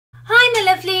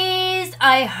lovelies,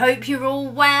 I hope you're all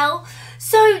well.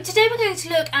 So today we're going to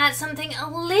look at something a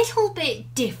little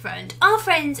bit different. Our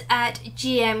friends at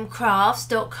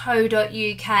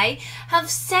gmcrafts.co.uk have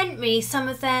sent me some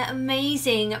of their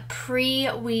amazing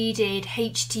pre-weeded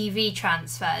HTV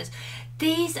transfers.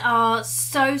 These are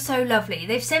so lovely.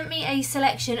 They've sent me a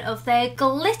selection of their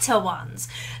glitter ones.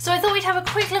 So I thought we'd have a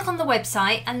quick look on the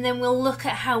website and then we'll look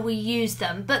at how we use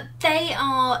them. But they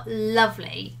are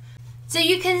lovely. So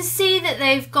you can see that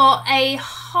they've got a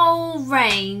whole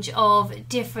range of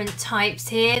different types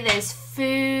here. There's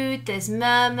food, there's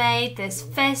mermaid, there's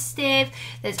festive,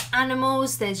 there's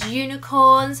animals, there's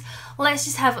unicorns. Let's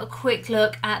just have a quick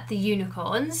look at the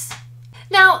unicorns.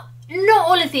 Now, not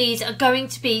all of these are going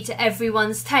to be to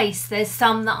everyone's taste. There's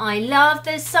some that I love,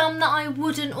 there's some that I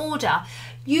wouldn't order.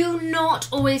 You're not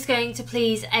always going to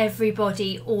please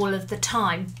everybody all of the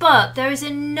time, but there is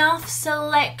enough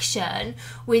selection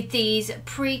with these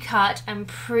pre-cut and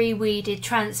pre-weeded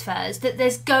transfers that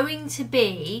there's going to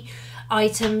be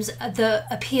items that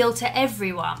appeal to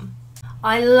everyone.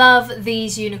 I love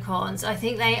these unicorns. I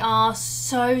think they are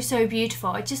so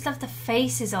beautiful. I just love the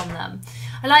faces on them.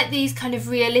 I like these kind of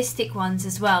realistic ones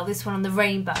as well, this one on the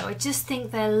rainbow. I just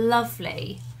think they're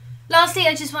lovely. Lastly,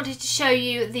 I just wanted to show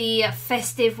you the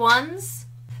festive ones.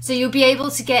 So you'll be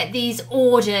able to get these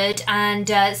ordered and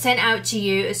sent out to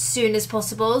you as soon as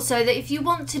possible, so that if you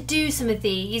want to do some of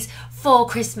these for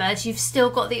Christmas, you've still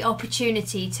got the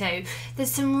opportunity to.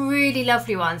 There's some really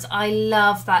lovely ones. I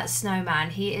love that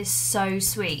snowman. He is so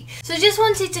sweet. So I just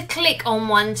wanted to click on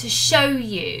one to show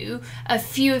you a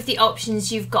few of the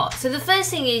options you've got. So the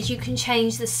first thing is you can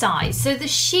change the size. So the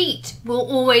sheet will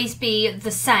always be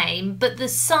the same, but the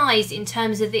size in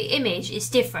terms of the image is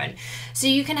different. So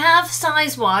you can have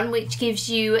size 1, which gives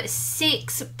you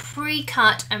 6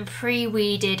 pre-cut and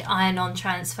pre-weeded iron-on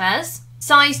transfers.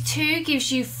 Size 2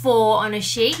 gives you 4 on a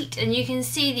sheet, and you can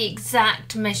see the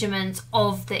exact measurements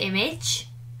of the image.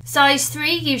 Size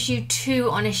 3 gives you 2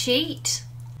 on a sheet,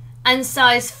 and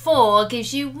size 4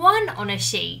 gives you 1 on a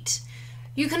sheet.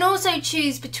 You can also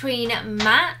choose between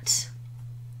matte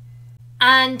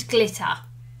and glitter.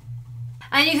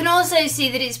 And you can also see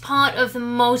that it's part of the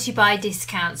multi-buy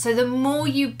discount, so the more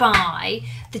you buy,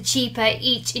 the cheaper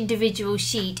each individual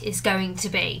sheet is going to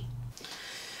be.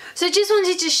 So I just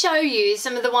wanted to show you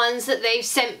some of the ones that they've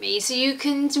sent me so you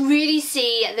can really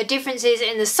see the differences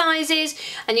in the sizes,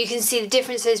 and you can see the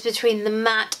differences between the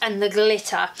matte and the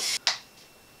glitter.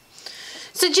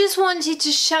 So just wanted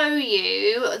to show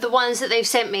you the ones that they've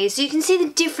sent me so you can see the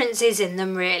differences in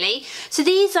them really. So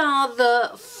these are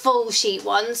the full sheet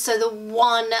ones, so the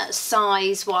 1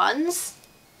 size ones.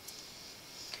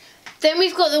 Then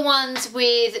we've got the ones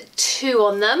with 2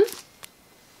 on them.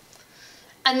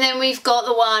 And then we've got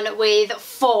the one with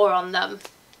 4 on them.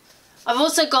 I've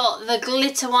also got the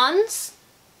glitter ones.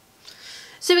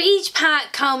 So each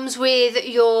pack comes with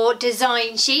your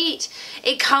design sheet.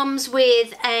 It comes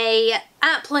with a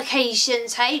application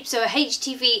tape, so a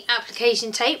HTV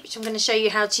application tape, which I'm going to show you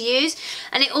how to use.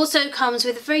 And it also comes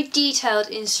with a very detailed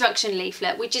instruction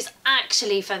leaflet, which is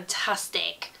actually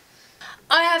fantastic.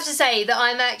 I have to say that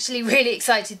I'm actually really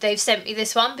excited they've sent me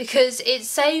this one because it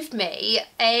saved me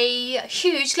a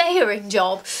huge layering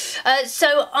job.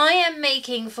 So I am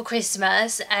making for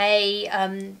Christmas a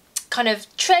kind of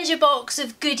treasure box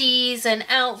of goodies and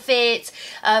outfits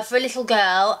for a little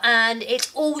girl, and it's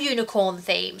all unicorn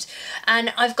themed.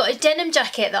 And I've got a denim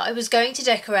jacket that I was going to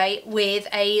decorate with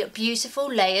a beautiful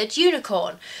layered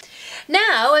unicorn.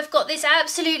 Now I've got this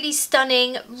absolutely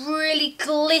stunning, really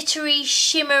glittery,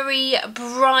 shimmery,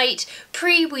 bright,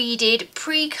 pre-weeded,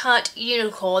 pre-cut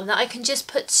unicorn that I can just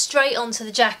put straight onto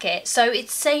the jacket, so it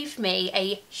saved me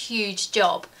a huge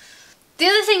job. The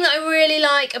other thing that I really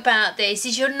like about this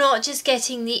is you're not just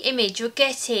getting the image, you're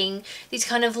getting these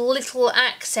kind of little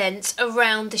accents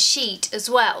around the sheet as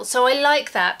well. So I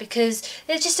like that because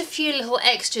there's just a few little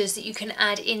extras that you can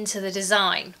add into the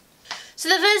design. So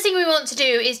the first thing we want to do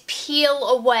is peel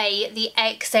away the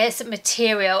excess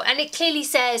material, and it clearly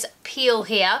says peel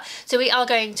here, so we are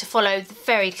going to follow the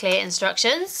very clear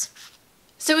instructions.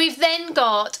 So we've then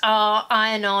got our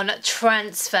iron-on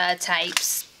transfer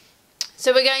tapes.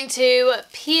 So we're going to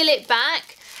peel it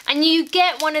back, and you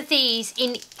get one of these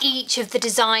in each of the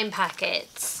design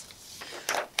packets.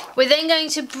 We're then going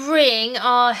to bring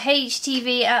our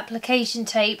HTV application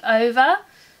tape over,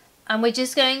 and we're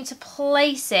just going to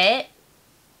place it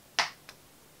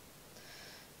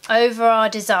over our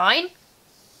design.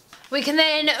 We can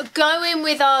then go in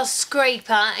with our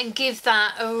scraper and give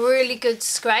that a really good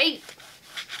scrape.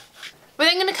 We're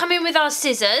then going to come in with our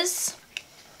scissors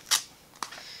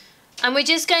and we're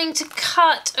just going to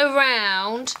cut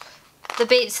around the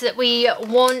bits that we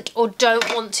want or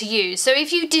don't want to use. So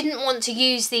if you didn't want to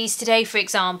use these today, for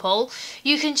example,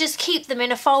 you can just keep them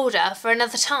in a folder for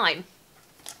another time.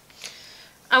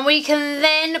 And we can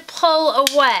then pull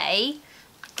away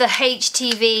the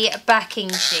HTV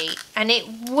backing sheet, and it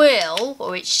will,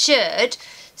 or it should,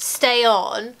 stay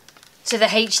on to the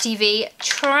HTV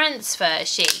transfer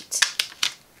sheet.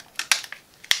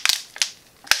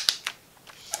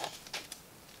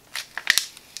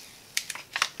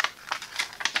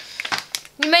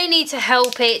 You may need to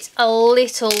help it a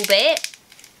little bit.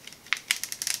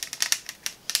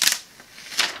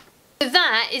 So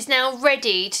that is now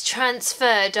ready to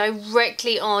transfer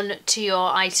directly on to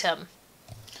your item.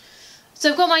 So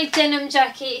I've got my denim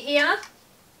jacket here,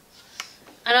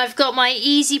 and I've got my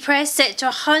easy press set to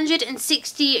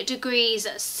 160 degrees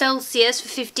Celsius for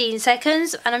 15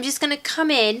 seconds, and I'm just going to come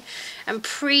in and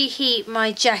preheat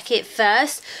my jacket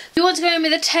first. If you want to go in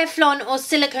with a Teflon or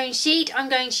silicone sheet, I'm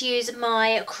going to use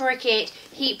my Cricut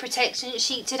heat protection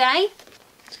sheet today.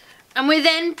 And we're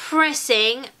then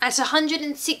pressing at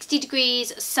 160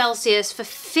 degrees Celsius for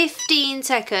 15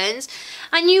 seconds,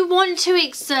 and you want to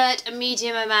exert a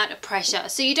medium amount of pressure.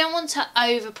 So you don't want to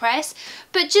overpress,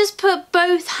 but just put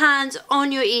both hands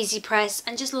on your easy press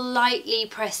and just lightly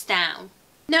press down.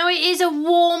 Now it is a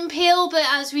warm peel, but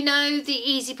as we know, the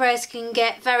easy press can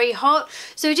get very hot,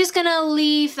 so we're just going to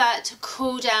leave that to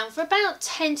cool down for about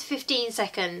 10 to 15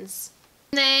 seconds.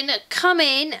 And then come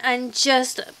in and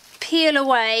just peel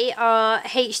away our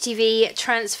HTV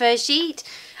transfer sheet,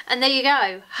 and there you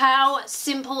go. How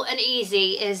simple and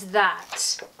easy is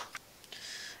that?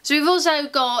 So we've also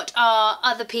got our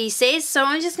other pieces, so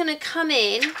I'm just going to come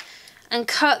in and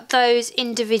cut those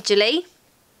individually.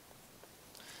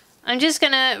 I'm just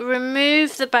going to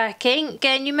remove the backing.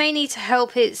 Again, you may need to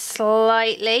help it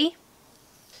slightly.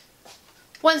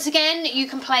 Once again, you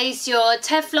can place your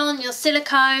Teflon, your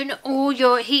silicone, or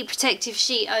your heat protective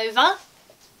sheet over.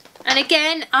 And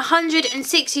again,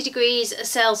 160 degrees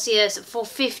Celsius for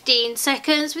 15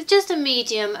 seconds with just a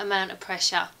medium amount of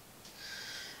pressure.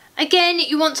 Again,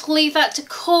 you want to leave that to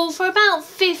cool for about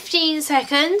 15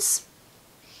 seconds.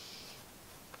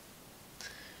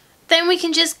 Then we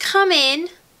can just come in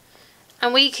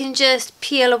and we can just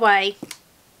peel away.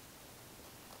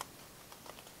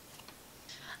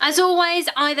 As always,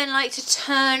 I then like to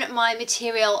turn my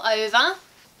material over.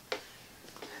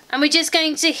 And we're just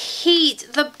going to heat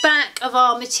the back of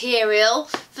our material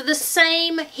for the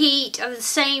same heat at the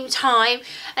same time,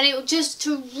 and it will just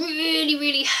to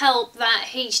really help that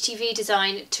HTV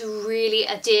design to really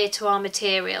adhere to our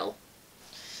material.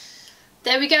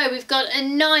 There we go, we've got a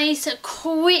nice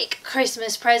quick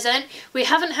Christmas present. We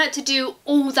haven't had to do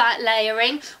all that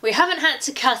layering, we haven't had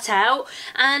to cut out,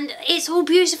 and it's all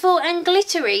beautiful and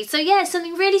glittery. So yeah,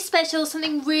 something really special,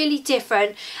 something really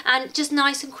different, and just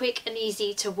nice and quick and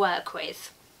easy to work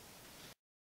with.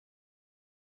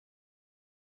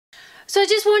 So I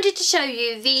just wanted to show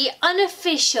you the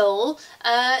unofficial,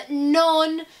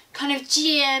 non-kind of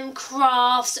GM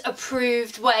Crafts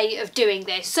approved way of doing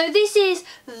this. So this is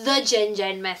the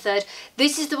Gen method.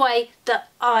 This is the way that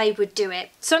I would do it.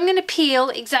 So I'm going to peel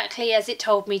exactly as it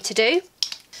told me to do.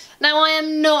 Now I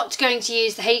am not going to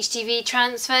use the HTV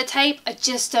transfer tape. I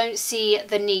just don't see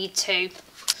the need to.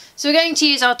 So we're going to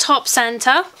use our top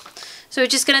center. So we're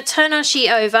just going to turn our sheet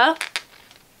over.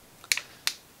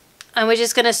 And we're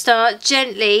just going to start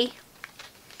gently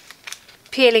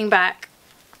peeling back.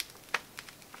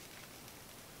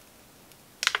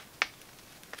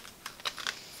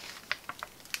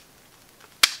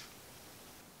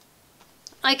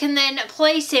 I can then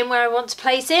place him where I want to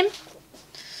place him.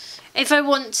 If I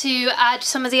want to add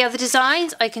some of the other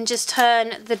designs, I can just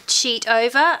turn the sheet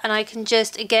over and I can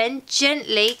just again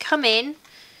gently come in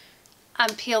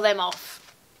and peel them off.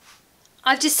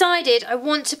 I've decided I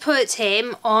want to put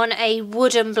him on a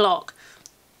wooden block.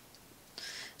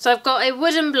 So I've got a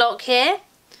wooden block here.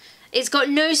 It's got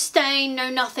no stain,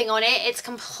 no nothing on it. It's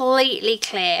completely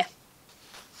clear.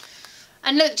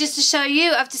 And look, just to show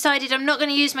you, I've decided I'm not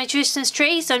going to use my Christmas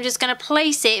tree, so I'm just going to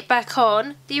place it back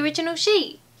on the original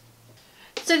sheet.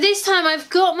 So this time I've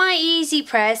got my easy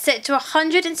press set to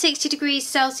 160 degrees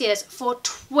Celsius for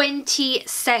 20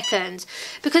 seconds.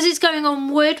 Because it's going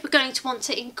on wood, we're going to want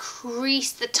to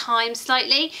increase the time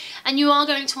slightly, and you are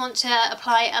going to want to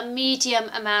apply a medium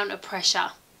amount of pressure.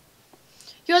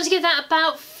 You want to give that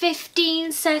about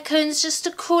 15 seconds just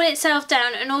to cool itself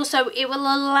down, and also it will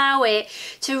allow it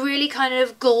to really kind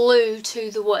of glue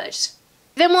to the wood.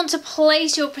 You then want to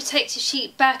place your protective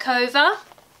sheet back over.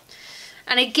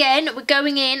 And again, we're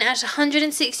going in at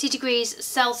 160 degrees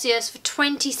Celsius for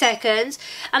 20 seconds.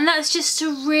 And that's just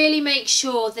to really make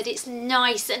sure that it's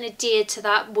nice and adhered to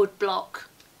that wood block.